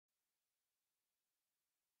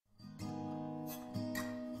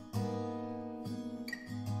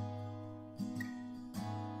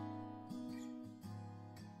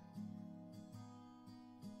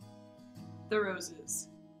The roses.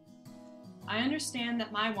 I understand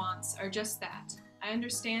that my wants are just that. I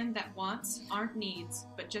understand that wants aren't needs,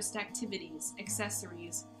 but just activities,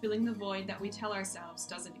 accessories, filling the void that we tell ourselves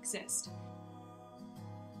doesn't exist.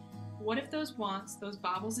 What if those wants, those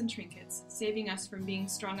baubles and trinkets, saving us from being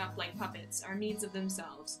strung up like puppets, are needs of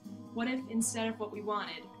themselves? What if, instead of what we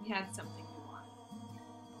wanted, we had something we wanted?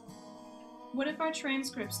 What if our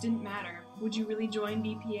transcripts didn't matter? Would you really join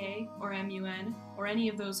BPA, or MUN, or any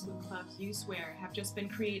of those good clubs you swear have just been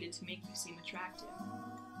created to make you seem attractive?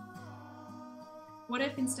 What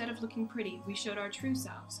if, instead of looking pretty, we showed our true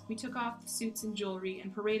selves? We took off the suits and jewelry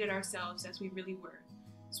and paraded ourselves as we really were.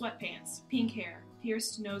 Sweatpants, pink hair,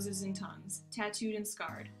 pierced noses and tongues, tattooed and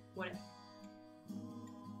scarred. What if?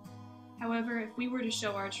 However, if we were to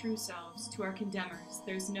show our true selves to our condemners,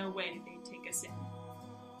 there's no way they'd take us in.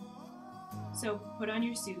 So put on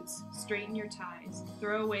your suits, straighten your ties,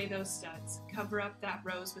 throw away those studs, cover up that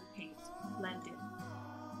rose with paint, blend in.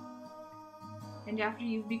 And after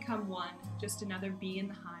you've become one, just another bee in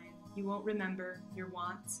the hive, you won't remember your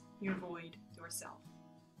wants, your void, yourself.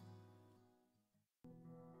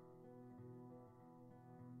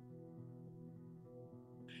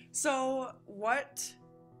 So what,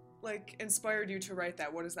 inspired you to write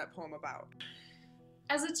that? What is that poem about?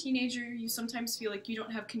 As a teenager, you sometimes feel like you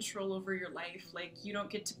don't have control over your life. Like, you don't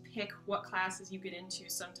get to pick what classes you get into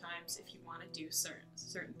sometimes if you want to do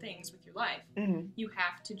certain things with your life. Mm-hmm. You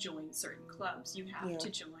have to join certain clubs. You have to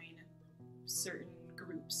join certain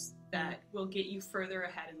groups that will get you further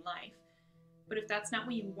ahead in life. But if that's not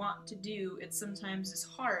what you want to do, it sometimes is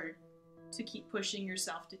hard to keep pushing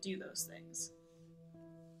yourself to do those things.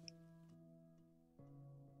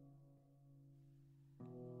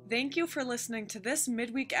 Thank you for listening to this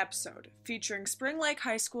midweek episode featuring Spring Lake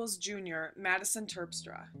High School's junior, Madison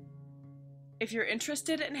Terpstra. If you're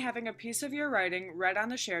interested in having a piece of your writing read on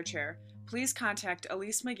the Share Chair, please contact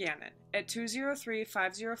Elise McGannon at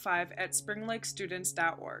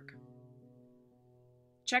 203-505@springlakestudents.org.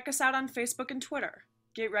 Check us out on Facebook and Twitter.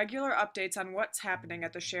 Get regular updates on what's happening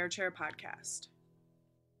at the Share Chair podcast.